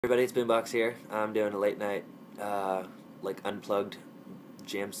Everybody, it's Boone here. I'm doing a late night, like unplugged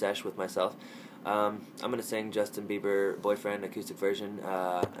jam sesh with myself. I'm gonna sing Justin Bieber "Boyfriend" acoustic version,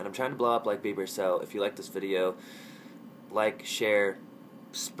 and I'm trying to blow up like Bieber. So if you like this video, like, share,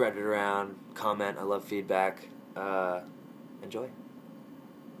 spread it around, comment. I love feedback. Enjoy.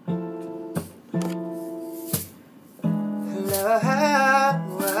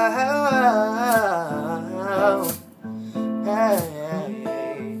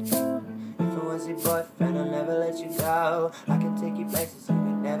 Boyfriend, I'll never let you go. I can take you places you've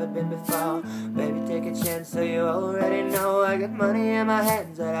never been before. Baby, take a chance so you already know I got money in my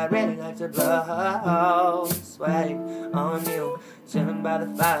hands that I'd really like to blow. Sweating on you, chilling by the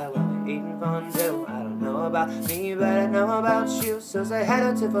fire while we're eating fondue. I don't know about me, but I know about you. So say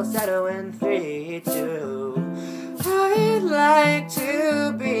hello to falsetto in 3, 2. I'd like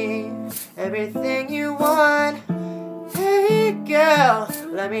to be everything you want. Hey girl,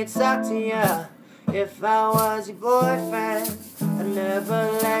 let me talk to ya. If I was your boyfriend, I'd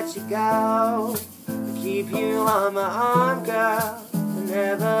never let you go. I'd keep you on my arm, girl, and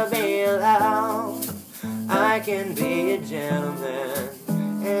never be alone. I can be a gentleman,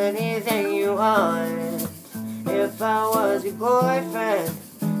 anything you want. If I was your boyfriend,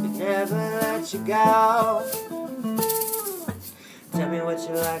 I'd never let you go. Tell me what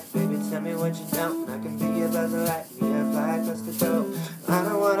you like, baby, tell me what you don't. I can be your buzzer light, yeah, fly across the globe. I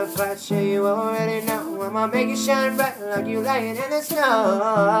don't wanna fight, sure you already know. I'ma make you shine bright like you laying in the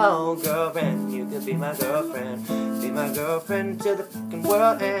snow. Girlfriend, you could be my girlfriend. Be my girlfriend till the fucking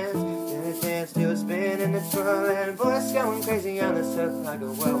world ends. Then a dance, do a spin and a twirl, and voice going crazy on the surf like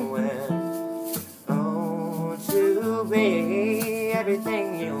a whirlwind. Oh, to be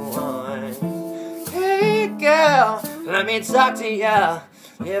everything you want. Hey girl, let me talk to ya.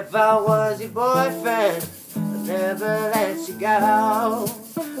 If I was your boyfriend, I'd never let you go.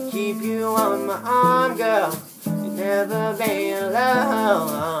 Keep you on my arm, girl, you'd never be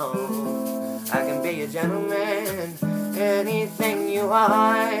alone. I can be a gentleman, anything you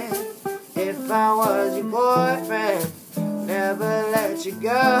want. If I was your boyfriend, I'd never let you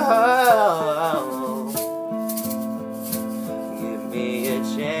go. Give me a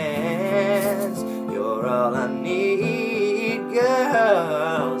chance, you're all I need,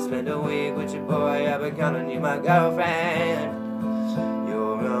 girl. Spend a week with your boy, I've been calling you my girlfriend.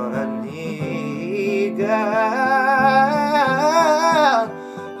 You're all I need, girl.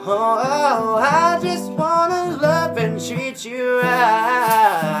 Oh, I just wanna love and treat you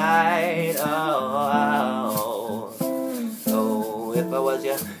right. Oh, if I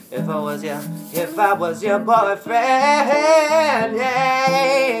was your boyfriend,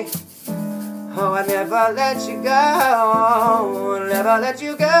 yeah. Oh, I'd never let you go, never let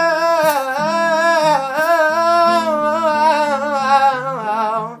you go.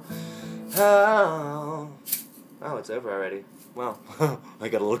 Oh, it's over already. Well, I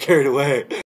got a little carried away.